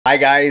Hi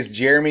guys,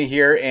 Jeremy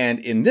here, and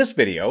in this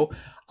video,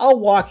 I'll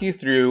walk you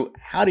through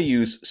how to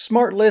use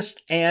Smart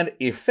List and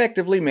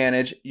effectively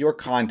manage your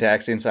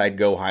contacts inside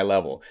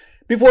GoHighLevel.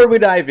 Before we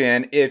dive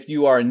in, if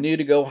you are new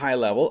to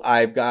GoHighLevel,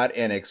 I've got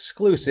an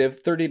exclusive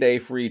 30-day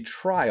free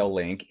trial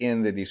link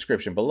in the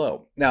description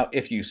below. Now,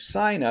 if you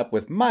sign up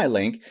with my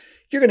link,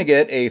 you're going to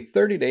get a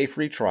 30-day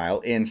free trial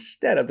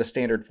instead of the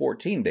standard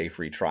 14-day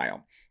free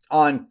trial.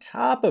 On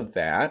top of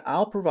that,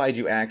 I'll provide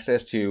you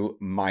access to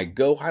my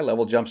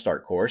GoHighLevel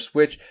Jumpstart course,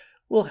 which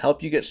will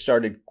help you get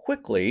started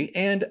quickly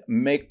and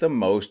make the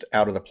most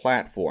out of the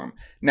platform.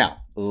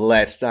 Now,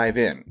 let's dive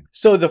in.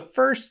 So the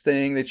first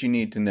thing that you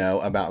need to know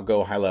about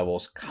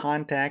GoHighLevel's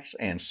contacts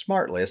and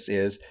smart lists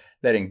is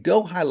that in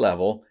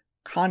GoHighLevel,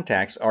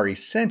 contacts are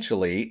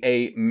essentially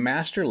a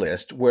master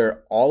list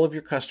where all of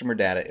your customer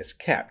data is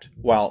kept,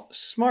 while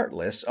smart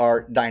lists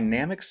are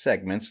dynamic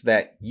segments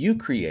that you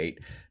create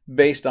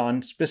based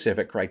on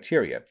specific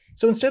criteria.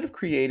 So instead of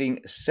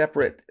creating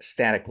separate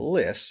static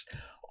lists,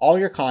 all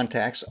your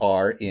contacts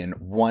are in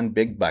one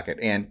big bucket,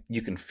 and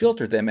you can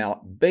filter them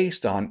out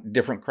based on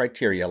different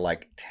criteria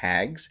like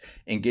tags,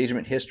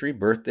 engagement history,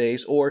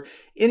 birthdays, or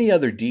any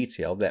other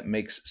detail that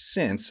makes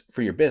sense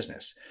for your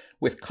business.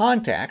 With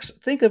contacts,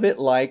 think of it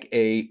like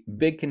a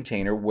big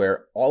container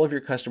where all of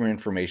your customer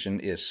information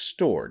is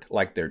stored,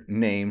 like their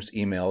names,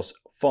 emails,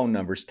 phone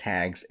numbers,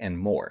 tags, and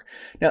more.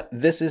 Now,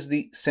 this is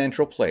the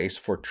central place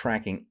for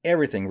tracking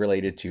everything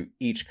related to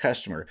each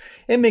customer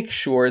and make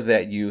sure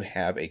that you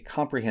have a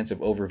comprehensive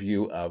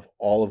overview of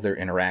all of their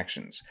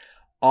interactions.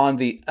 On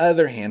the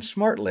other hand,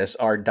 smart lists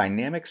are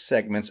dynamic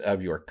segments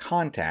of your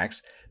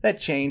contacts that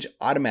change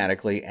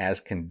automatically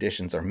as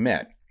conditions are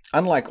met.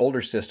 Unlike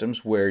older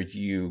systems where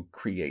you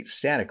create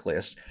static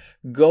lists,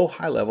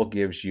 GoHighLevel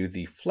gives you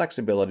the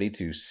flexibility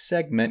to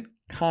segment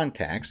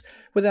contacts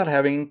without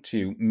having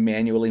to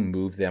manually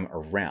move them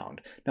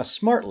around. Now,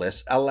 smart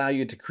lists allow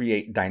you to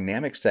create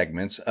dynamic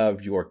segments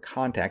of your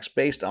contacts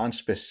based on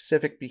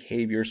specific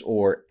behaviors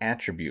or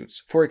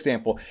attributes. For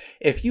example,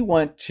 if you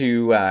want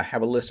to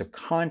have a list of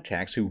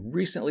contacts who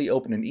recently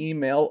opened an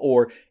email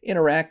or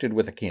interacted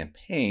with a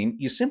campaign,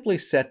 you simply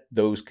set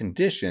those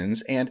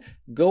conditions and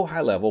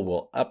GoHighLevel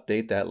will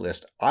update that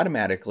list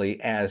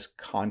automatically as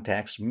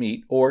contacts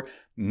meet or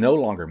no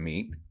longer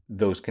meet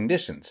those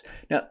conditions.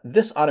 Now,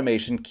 this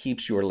automation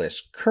keeps your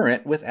list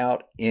current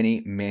without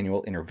any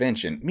manual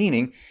intervention,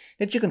 meaning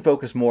that you can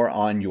focus more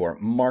on your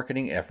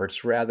marketing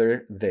efforts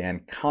rather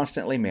than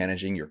constantly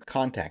managing your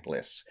contact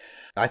lists.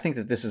 I think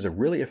that this is a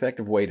really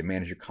effective way to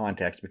manage your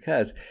contacts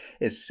because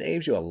it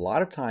saves you a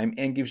lot of time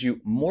and gives you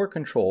more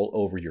control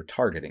over your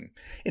targeting.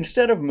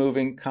 Instead of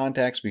moving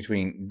contacts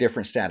between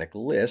different static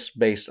lists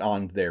based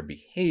on their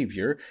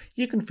behavior,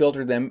 you can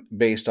filter them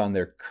based on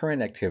their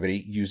current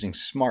activity using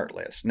smart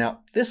lists. Now,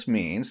 this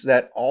means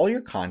that all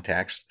your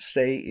contacts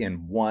stay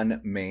in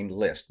one main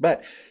list,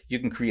 but you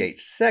can create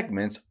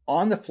segments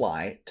on the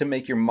fly to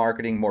make your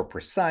marketing more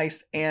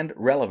precise and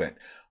relevant.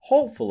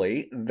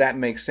 Hopefully that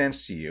makes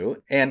sense to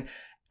you. And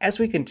as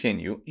we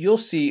continue, you'll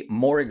see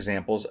more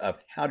examples of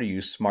how to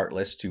use smart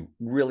lists to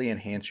really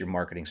enhance your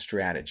marketing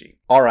strategy.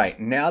 All right,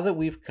 now that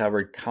we've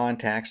covered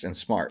contacts and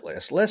smart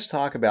lists, let's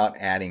talk about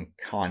adding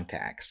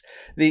contacts.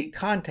 The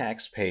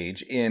contacts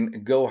page in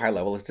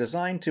GoHighLevel is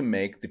designed to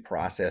make the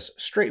process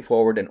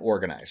straightforward and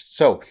organized.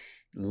 So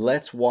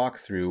let's walk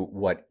through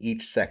what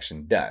each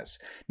section does.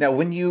 Now,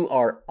 when you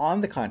are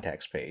on the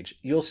contacts page,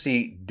 you'll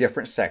see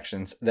different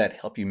sections that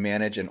help you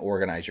manage and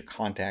organize your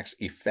contacts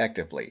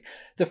effectively.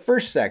 The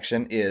first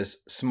section is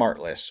Smart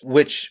Lists,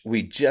 which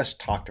we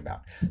just talked about.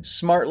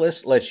 Smart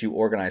Lists lets you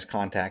organize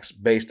contacts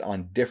based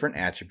on different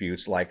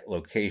attributes like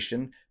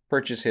location,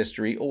 purchase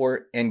history,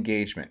 or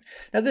engagement.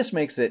 Now, this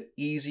makes it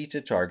easy to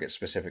target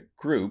specific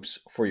groups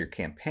for your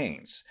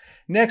campaigns.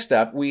 Next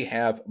up, we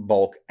have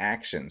bulk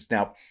actions.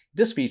 Now,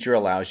 this feature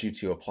allows you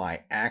to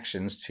apply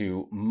actions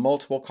to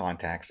multiple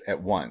contacts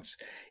at once.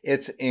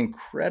 It's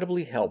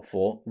incredibly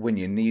helpful when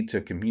you need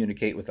to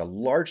communicate with a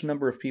large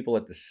number of people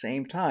at the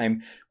same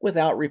time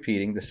without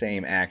repeating the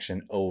same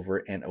action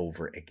over and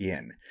over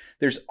again.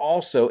 There's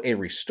also a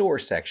restore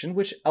section,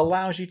 which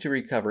allows you to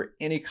recover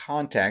any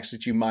contacts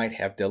that you might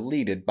have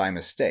deleted by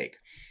mistake.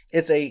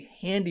 It's a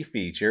handy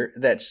feature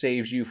that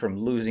saves you from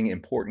losing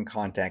important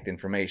contact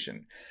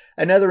information.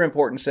 Another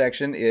important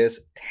section is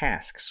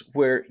tasks,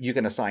 where you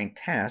can assign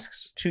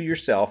tasks to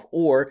yourself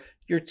or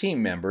your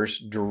team members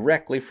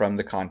directly from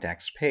the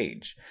contacts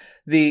page.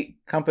 The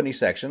company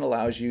section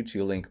allows you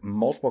to link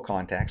multiple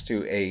contacts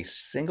to a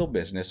single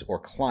business or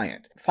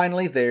client.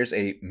 Finally, there's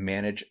a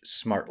Manage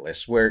Smart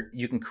List, where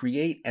you can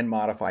create and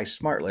modify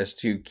smart lists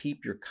to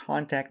keep your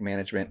contact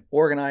management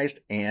organized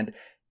and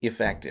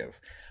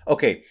effective.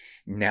 Okay,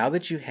 now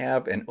that you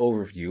have an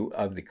overview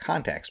of the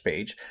contacts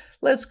page,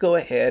 let's go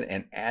ahead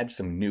and add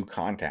some new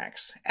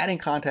contacts. Adding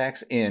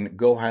contacts in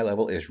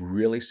GoHighLevel is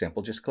really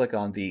simple. Just click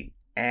on the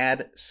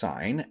add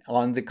sign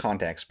on the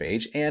contacts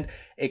page and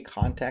a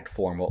contact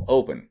form will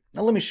open.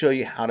 Now let me show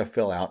you how to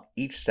fill out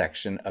each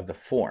section of the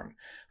form.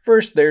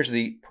 First, there's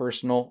the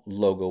personal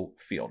logo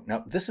field.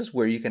 Now this is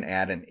where you can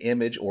add an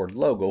image or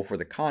logo for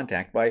the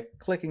contact by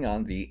clicking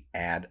on the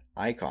add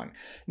icon.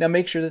 Now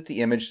make sure that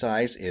the image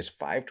size is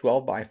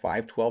 512 by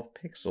 512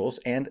 pixels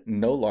and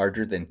no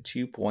larger than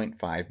 2.5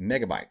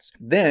 megabytes.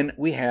 Then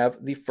we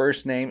have the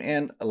first name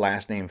and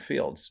last name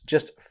fields.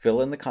 Just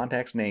fill in the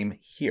contact's name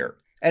here.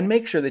 And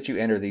make sure that you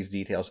enter these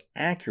details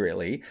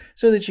accurately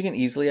so that you can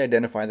easily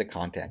identify the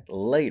contact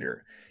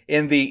later.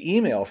 In the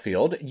email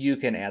field, you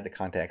can add the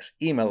contact's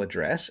email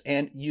address,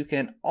 and you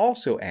can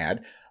also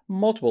add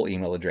multiple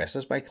email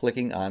addresses by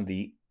clicking on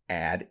the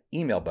Add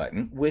Email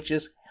button, which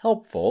is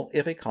helpful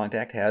if a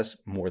contact has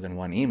more than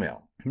one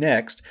email.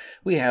 Next,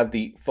 we have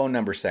the phone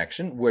number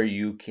section where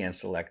you can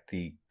select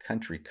the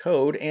country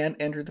code and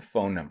enter the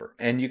phone number.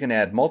 And you can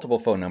add multiple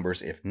phone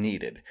numbers if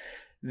needed.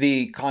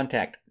 The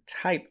contact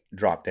type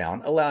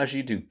dropdown allows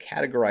you to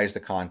categorize the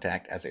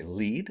contact as a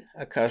lead,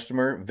 a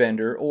customer,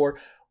 vendor, or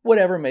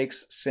whatever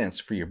makes sense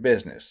for your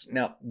business.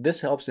 Now,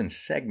 this helps in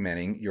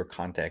segmenting your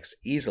contacts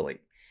easily.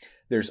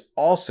 There's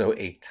also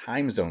a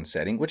time zone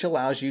setting, which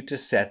allows you to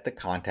set the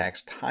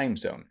contact's time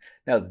zone.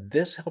 Now,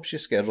 this helps you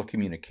schedule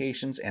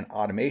communications and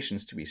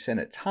automations to be sent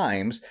at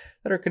times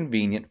that are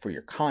convenient for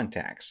your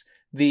contacts.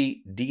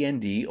 The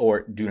DND,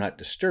 or Do Not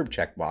Disturb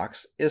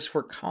checkbox, is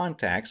for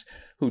contacts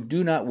who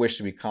do not wish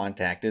to be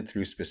contacted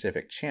through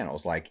specific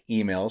channels like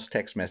emails,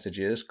 text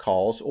messages,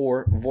 calls,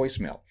 or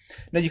voicemail.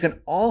 Now, you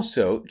can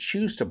also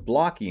choose to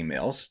block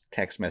emails,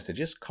 text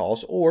messages,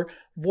 calls, or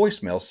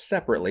voicemails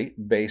separately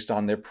based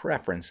on their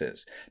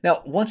preferences.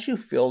 Now, once you've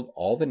filled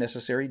all the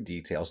necessary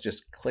details,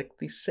 just click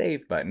the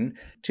Save button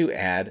to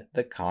add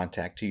the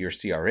contact to your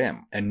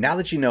CRM. And now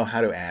that you know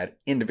how to add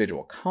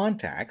individual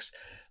contacts,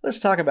 let's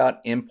talk about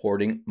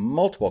importing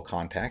multiple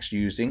contacts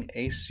using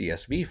a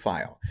CSV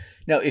file.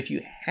 Now, if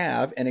you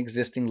have an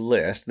existing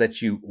list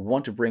that you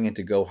want to bring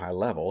into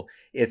GoHighLevel,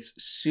 it's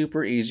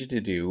super easy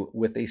to do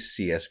with a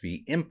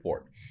CSV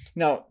import.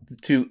 Now,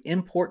 to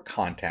import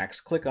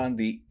contacts, click on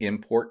the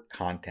Import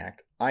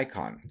Contact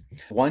icon.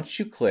 Once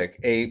you click,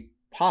 a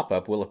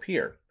pop-up will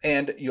appear,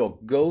 and you'll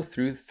go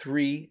through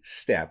 3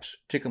 steps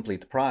to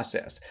complete the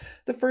process.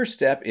 The first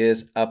step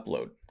is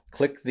upload.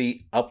 Click the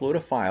Upload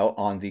a File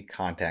on the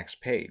Contacts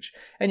page,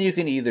 and you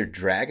can either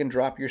drag and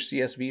drop your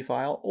CSV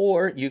file,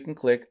 or you can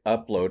click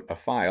Upload a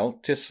File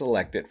to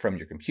select it from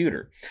your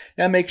computer.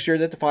 Now make sure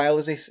that the file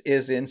is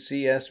in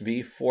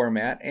CSV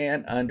format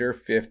and under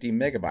 50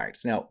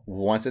 megabytes. Now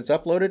once it's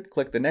uploaded,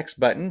 click the Next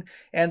button,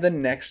 and the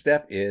next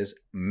step is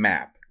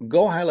Map.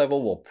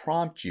 GoHighLevel will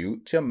prompt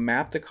you to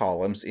map the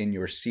columns in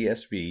your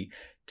CSV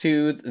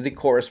to the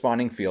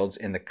corresponding fields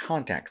in the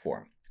contact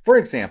form. For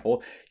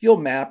example, you'll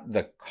map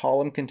the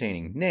column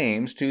containing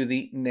names to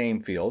the name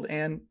field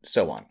and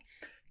so on.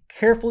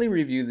 Carefully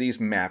review these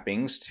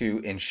mappings to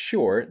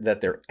ensure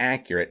that they're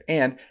accurate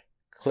and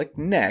click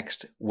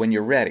Next when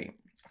you're ready.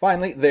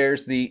 Finally,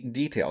 there's the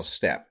Details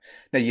step.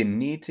 Now you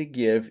need to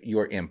give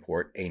your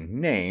import a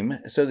name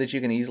so that you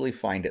can easily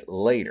find it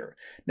later.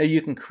 Now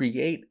you can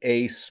create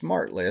a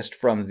smart list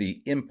from the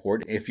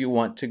import if you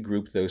want to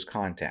group those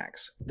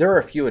contacts. There are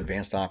a few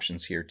advanced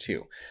options here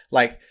too,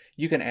 like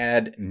you can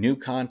add new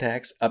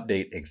contacts,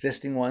 update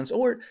existing ones,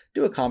 or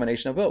do a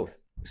combination of both.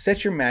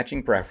 Set your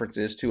matching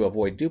preferences to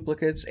avoid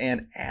duplicates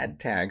and add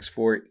tags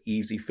for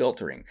easy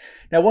filtering.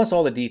 Now, once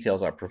all the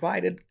details are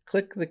provided,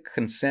 click the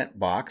consent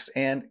box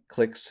and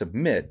click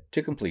Submit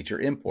to complete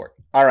your import.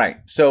 All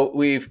right, so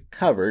we've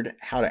covered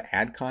how to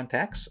add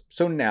contacts.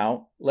 So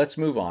now let's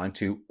move on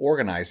to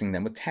organizing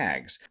them with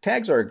tags.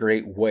 Tags are a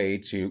great way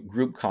to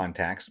group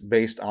contacts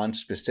based on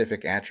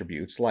specific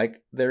attributes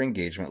like their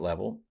engagement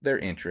level, their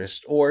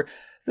interest, or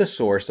the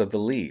source of the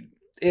lead.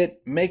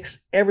 It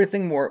makes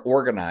everything more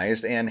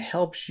organized and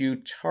helps you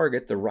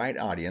target the right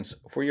audience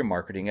for your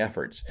marketing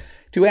efforts.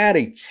 To add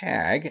a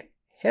tag,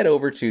 head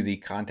over to the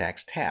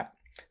Contacts tab.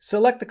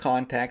 Select the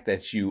contact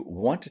that you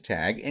want to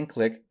tag and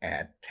click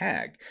Add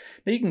Tag.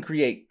 Now you can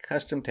create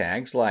custom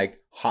tags like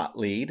Hot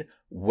Lead,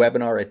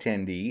 Webinar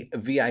Attendee,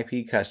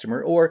 VIP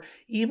Customer, or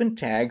even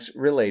tags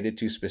related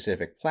to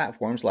specific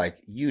platforms like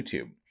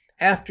YouTube.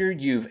 After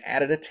you've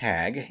added a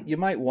tag, you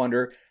might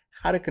wonder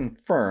how to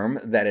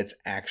confirm that it's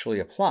actually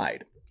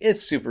applied.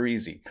 It's super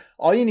easy.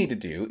 All you need to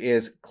do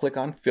is click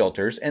on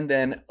Filters and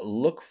then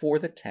look for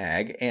the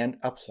tag and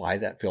apply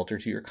that filter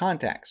to your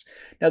contacts.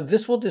 Now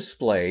this will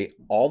display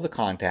all the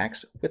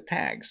contacts with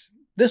tags.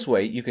 This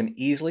way you can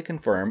easily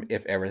confirm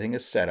if everything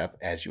is set up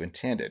as you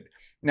intended.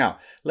 Now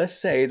let's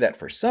say that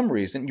for some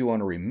reason you want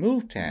to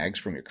remove tags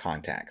from your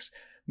contacts.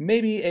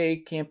 Maybe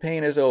a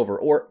campaign is over,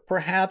 or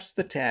perhaps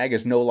the tag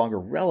is no longer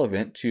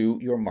relevant to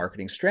your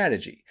marketing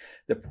strategy.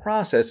 The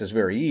process is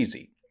very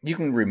easy. You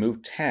can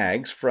remove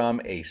tags from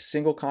a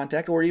single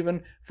contact or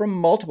even from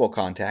multiple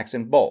contacts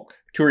in bulk.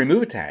 To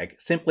remove a tag,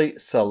 simply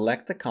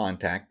select the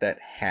contact that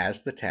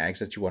has the tags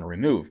that you want to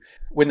remove.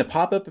 When the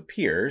pop-up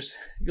appears,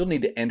 you'll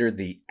need to enter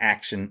the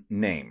action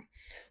name.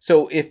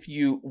 So if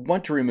you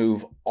want to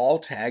remove all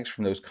tags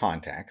from those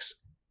contacts,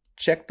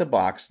 check the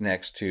box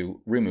next to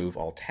remove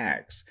all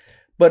tags.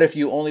 But if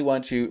you only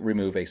want to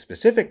remove a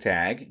specific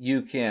tag,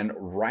 you can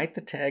write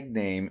the tag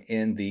name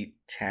in the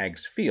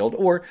tags field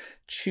or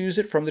choose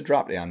it from the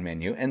drop-down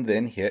menu and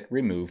then hit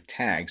remove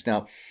tags.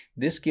 Now,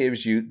 this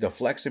gives you the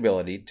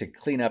flexibility to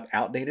clean up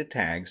outdated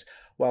tags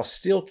while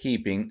still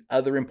keeping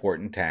other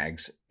important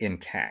tags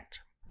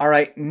intact. All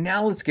right,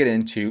 now let's get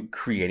into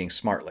creating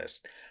smart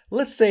lists.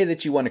 Let's say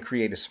that you want to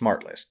create a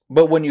smart list,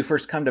 but when you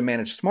first come to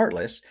manage smart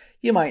lists,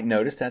 you might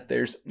notice that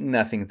there's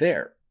nothing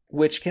there,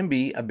 which can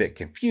be a bit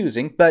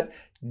confusing, but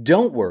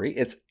don't worry,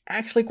 it's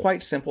actually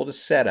quite simple to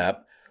set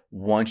up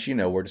once you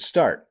know where to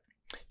start.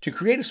 To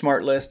create a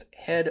smart list,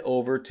 head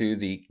over to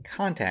the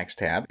Contacts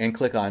tab and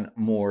click on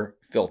More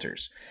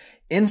Filters.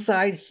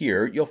 Inside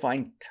here, you'll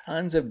find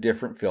tons of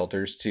different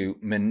filters to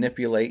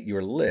manipulate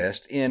your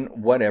list in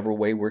whatever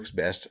way works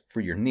best for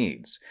your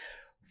needs.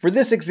 For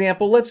this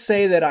example, let's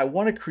say that I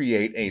want to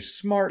create a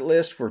smart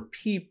list for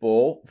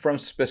people from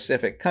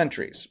specific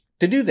countries.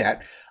 To do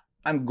that,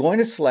 I'm going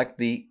to select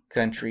the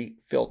country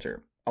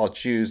filter. I'll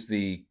choose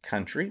the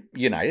country,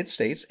 United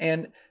States,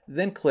 and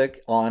then click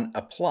on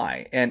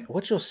Apply. And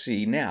what you'll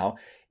see now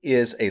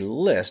is a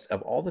list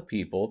of all the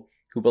people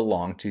who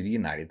belong to the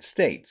United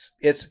States.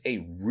 It's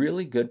a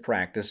really good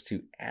practice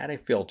to add a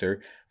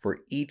filter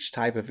for each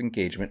type of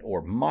engagement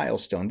or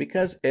milestone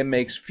because it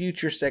makes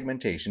future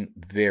segmentation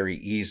very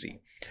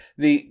easy.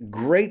 The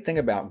great thing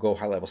about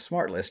GoHighLevel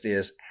Smart List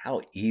is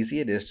how easy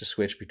it is to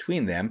switch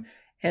between them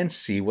and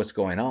see what's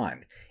going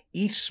on.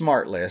 Each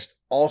smart list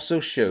also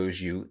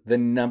shows you the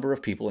number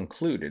of people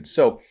included.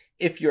 So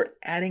if you're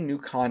adding new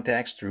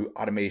contacts through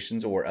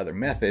automations or other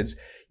methods,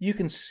 you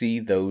can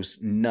see those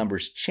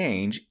numbers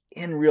change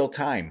in real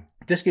time.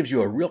 This gives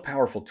you a real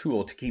powerful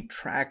tool to keep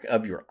track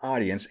of your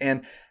audience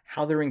and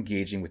how they're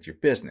engaging with your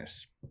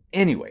business.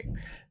 Anyway,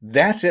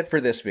 that's it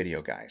for this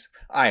video, guys.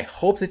 I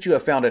hope that you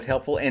have found it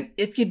helpful, and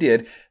if you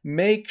did,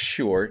 make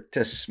sure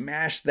to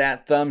smash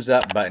that thumbs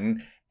up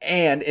button.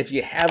 And if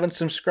you haven't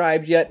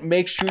subscribed yet,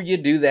 make sure you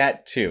do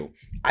that too.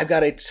 I've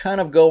got a ton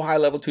of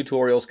GoHighLevel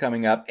tutorials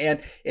coming up,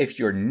 and if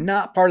you're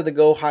not part of the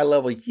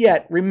GoHighLevel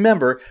yet,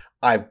 remember,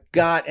 I've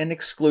got an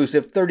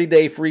exclusive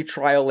 30-day free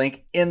trial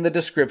link in the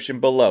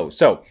description below.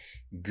 So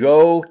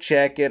go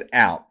check it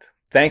out.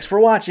 Thanks for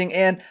watching,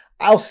 and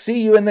I'll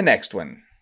see you in the next one.